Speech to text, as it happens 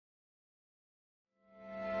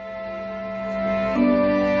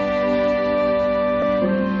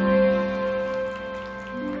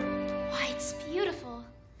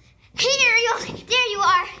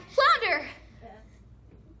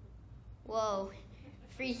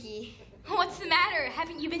freaky. What's the matter?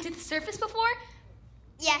 Haven't you been to the surface before?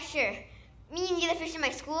 Yeah, sure. Me and the other fish in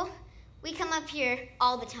my school, we come up here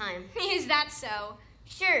all the time. Is that so?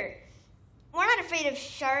 Sure. We're not afraid of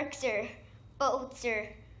sharks or boats or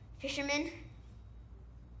fishermen.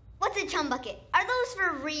 What's a chum bucket? Are those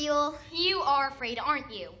for real? You are afraid,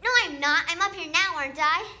 aren't you? No, I'm not. I'm up here now, aren't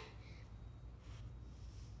I?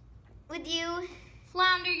 With you.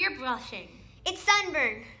 Flounder, you're blushing. It's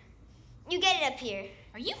sunburn. You get it up here.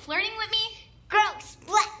 Are you flirting with me? Gross.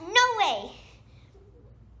 No way.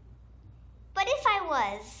 But if I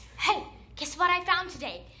was... Hey, guess what I found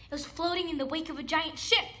today? It was floating in the wake of a giant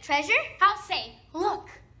ship. Treasure? I'll say, look.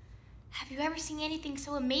 Have you ever seen anything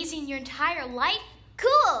so amazing in your entire life?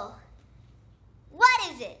 Cool.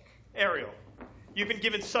 What is it? Ariel, you've been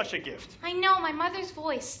given such a gift. I know, my mother's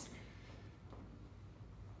voice.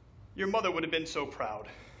 Your mother would have been so proud.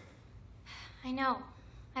 I know.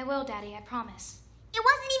 I will, Daddy, I promise. It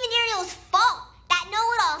wasn't even Ariel's fault. That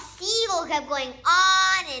know-it-all seagull kept going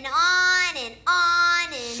on and on and on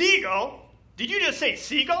and... Seagull? Did you just say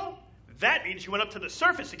seagull? That means you went up to the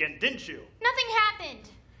surface again, didn't you? Nothing happened.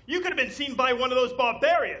 You could have been seen by one of those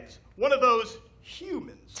barbarians. One of those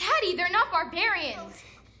humans. Daddy, they're not barbarians.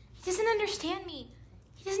 He doesn't understand me.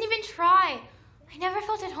 He doesn't even try. I never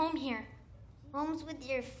felt at home here. Home's with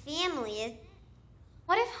your family.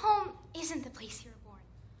 What if home isn't the place you were born?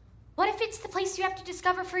 What if it's the place you have to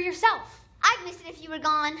discover for yourself? I'd miss it if you were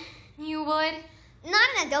gone. You would? Not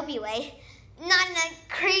in a dopey way. Not in a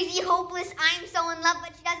crazy, hopeless, I'm so in love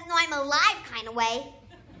but she doesn't know I'm alive kind of way.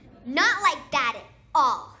 Not like that at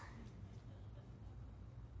all.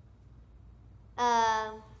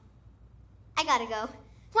 I gotta go.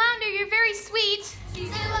 Flounder, you're very sweet. She's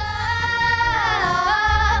in love.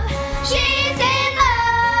 She's in love.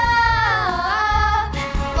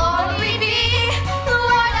 Lord, we be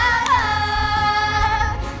Lord above.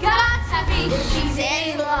 God's happy. She's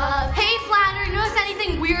in love. Hey, Flounder, notice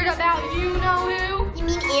anything weird about you know who? You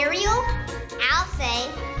mean Ariel? I'll say.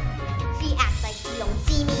 She acts like she don't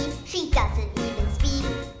see me. She doesn't even speak.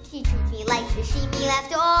 She treats me like the sheep we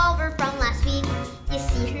left over from last week. You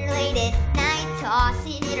see her late at night,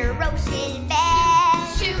 tossing in her ocean bed.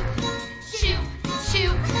 Shoot, shoot,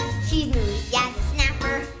 shoot. She's moody as a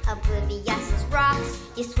snapper, oblivious as rocks.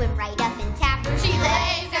 You swim right up and tap her. She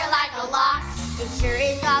lays there like a lox. It sure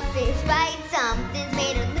is a fish bite. Something's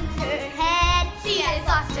made her lose her head. She has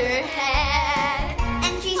lost her head.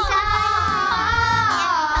 And she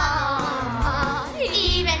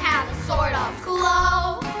even have a sort of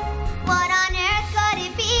glow. What on earth could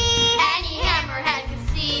it be? Any hammerhead could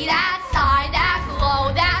see that side, that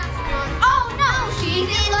glow, that strong. Oh no, she's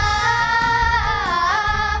in love.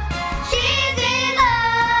 She's in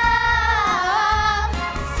love.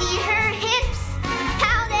 See her hips,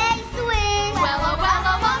 how they swing. Well,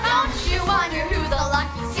 don't you wonder who's the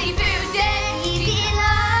lucky seafood dish? She's in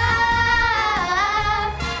love.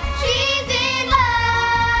 She's in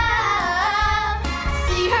love.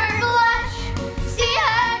 See her blush, see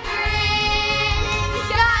her grin.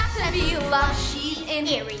 Got to be love. She's in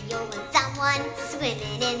Ariel and someone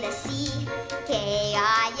swimming in the sea. Kissing.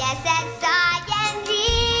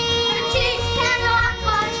 She cannot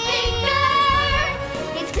much finger.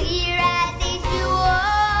 It's clear as H2O.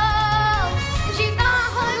 She's got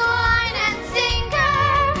hook, line, and sinker.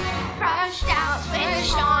 Crushed out,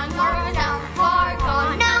 fished on, worked down, far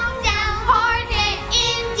gone, knocked down, hard hit.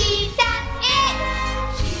 Indeed, that's it.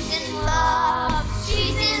 She's in love.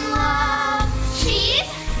 She's in love. She's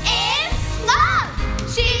in love.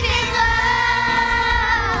 She's in love.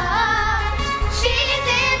 She's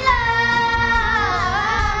in love.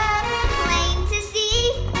 Plain to see,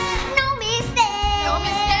 no mistakes. No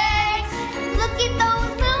mistakes. Look at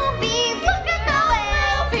those moonbeams. Look at those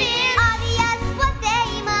moonbeams. Obvious what they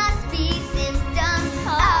must be symptoms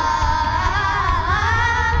of.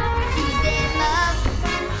 She's in love.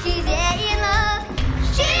 She's in love.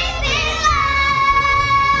 She's in love.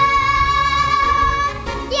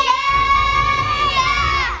 Yeah.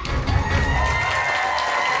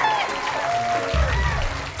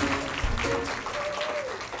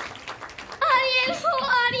 Ariel, oh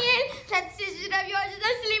Ariel, that sister of yours is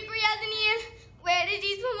as slippery as an eel. Where did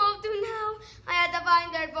she swim off to now? I had to find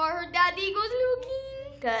her before her daddy goes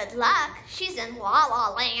looking. Good luck. She's in La La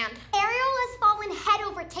Land. Ariel has fallen head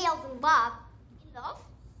over tails in love. Love?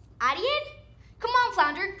 Ariel? Come on,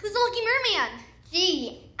 Flounder. Who's the lucky merman?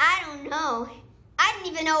 Gee, I don't know. I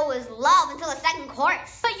didn't even know it was love until the second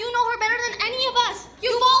chorus. But you know her better than any of us.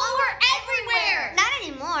 You follow her everywhere. Not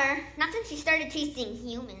anymore. Not since she started chasing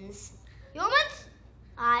humans. Humans?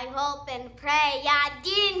 I hope and pray I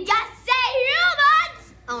didn't just say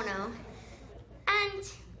humans. Oh no. And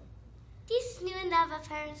love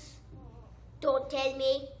affairs? Don't tell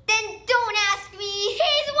me. Then don't ask me.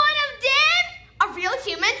 He's one of them? A real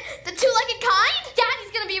human? The two-legged kind?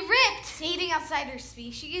 Daddy's gonna be ripped. Dating outsider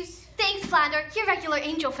species. Thanks, Flounder. You're regular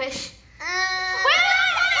angelfish.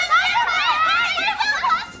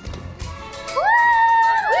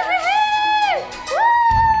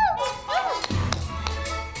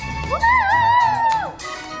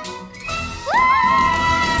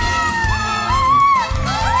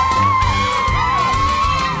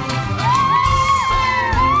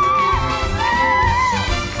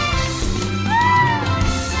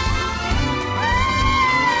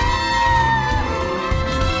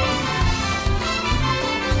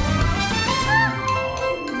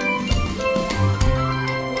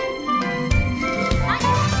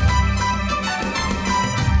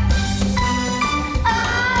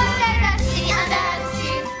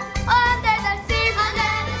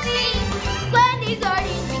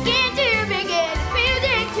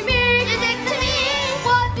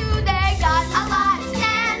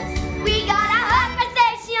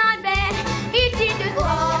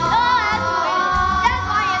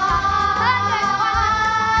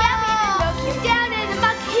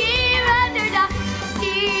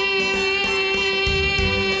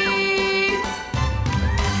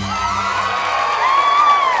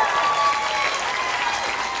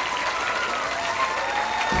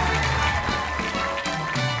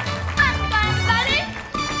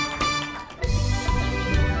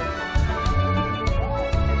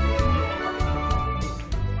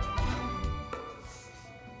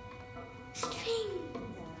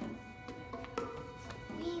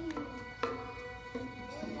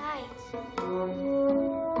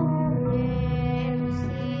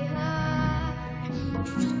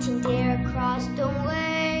 Sitting there across the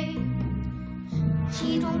way.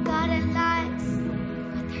 She don't got a life,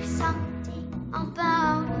 but there's something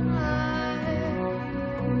about her.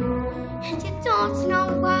 And you don't know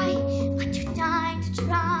why, but you're dying to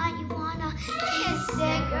try. You wanna kiss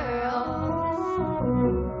that girl.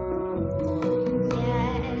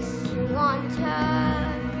 Yes, you want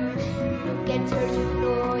her. Look at her, you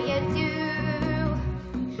know you do.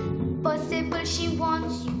 Possible she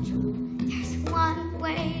wants you to. There's one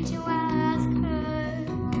way to ask her.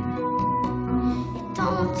 It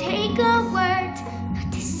don't take a word,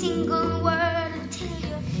 not a single word, until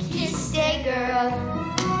you kiss a girl.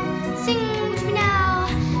 Sing with me now.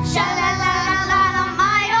 Sha-la-la-la-la,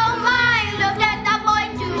 my oh my, look at the boy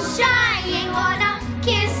too shy. Ain't wanna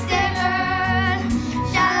kiss the girl.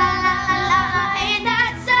 Sha-la-la-la-la, ain't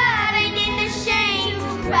that sad? Ain't it a shame to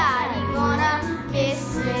cry? Ain't wanna kiss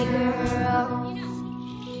the girl.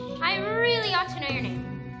 I really ought to know your name.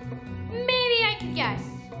 Maybe I could guess.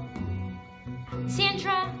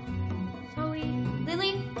 Sandra, Zoe,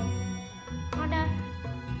 Lily, Rhonda,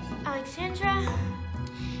 Alexandra,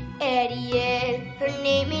 Ariel, her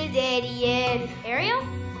name is Ariel. Ariel?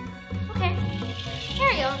 Okay.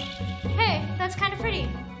 Ariel. Hey, that's kind of pretty.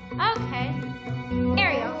 Okay.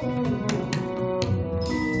 Ariel.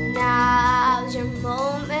 Now's your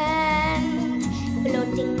moment,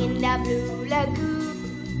 floating in the blue lagoon.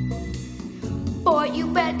 Boy, you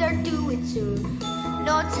better do it soon.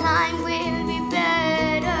 No time will be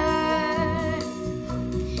better.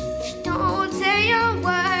 She don't say a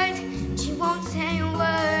word. She won't say a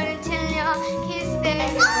word until you kiss the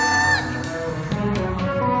girl.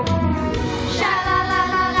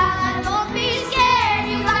 Sha-la-la-la-la, don't be scared.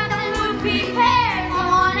 You got the mood prepared. Go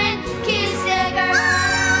on and kiss the girl.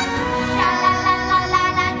 Sha-la-la-la-la,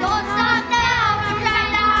 don't stop now. Don't try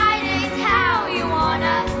to hide it. How you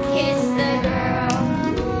wanna kiss the girl.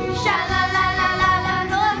 Sha-la-la-la-la,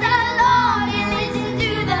 go along and listen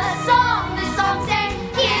to the song. The song says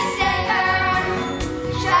kiss the girl.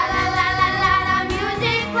 Sha-la-la-la-la,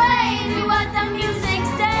 music plays. Do what the music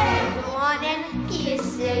says. Go on and kiss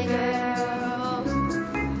the girl.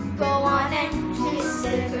 Go on and kiss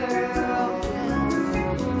the girl.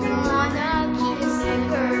 Go on and kiss the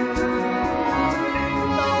girl.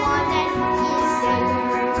 Go on and kiss the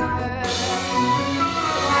girl. Go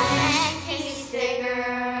on and kiss the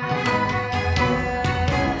girl.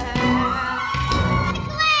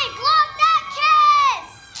 Click, lock that kiss!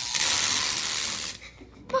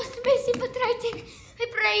 Most busy but writing. I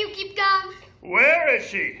pray you keep calm. Where is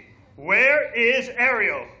she? Where is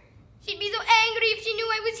Ariel? She'd be so angry if she knew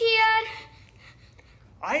I was here.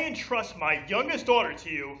 I entrust my youngest daughter to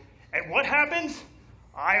you, and what happens?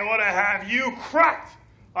 I ought to have you cracked.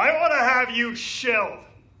 I ought to have you shelled.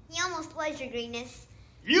 He almost was, your greatness.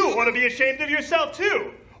 You ought to be ashamed of yourself,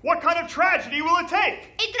 too. What kind of tragedy will it take?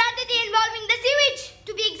 A tragedy involving the sewage,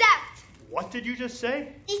 to be exact. What did you just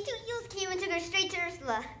say? These two eels came and took her straight to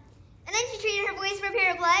Ursula. And then she traded her voice for a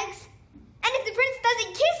pair of legs. And if the prince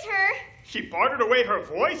doesn't kiss her... She bartered away her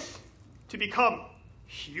voice to become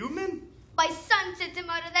human? By sunset,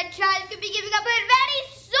 tomorrow, that child could be giving up her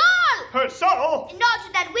very soul! Her soul? And not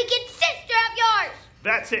to that wicked sister of yours!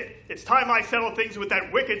 That's it. It's time I settle things with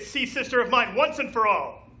that wicked sea sister of mine once and for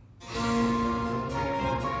all.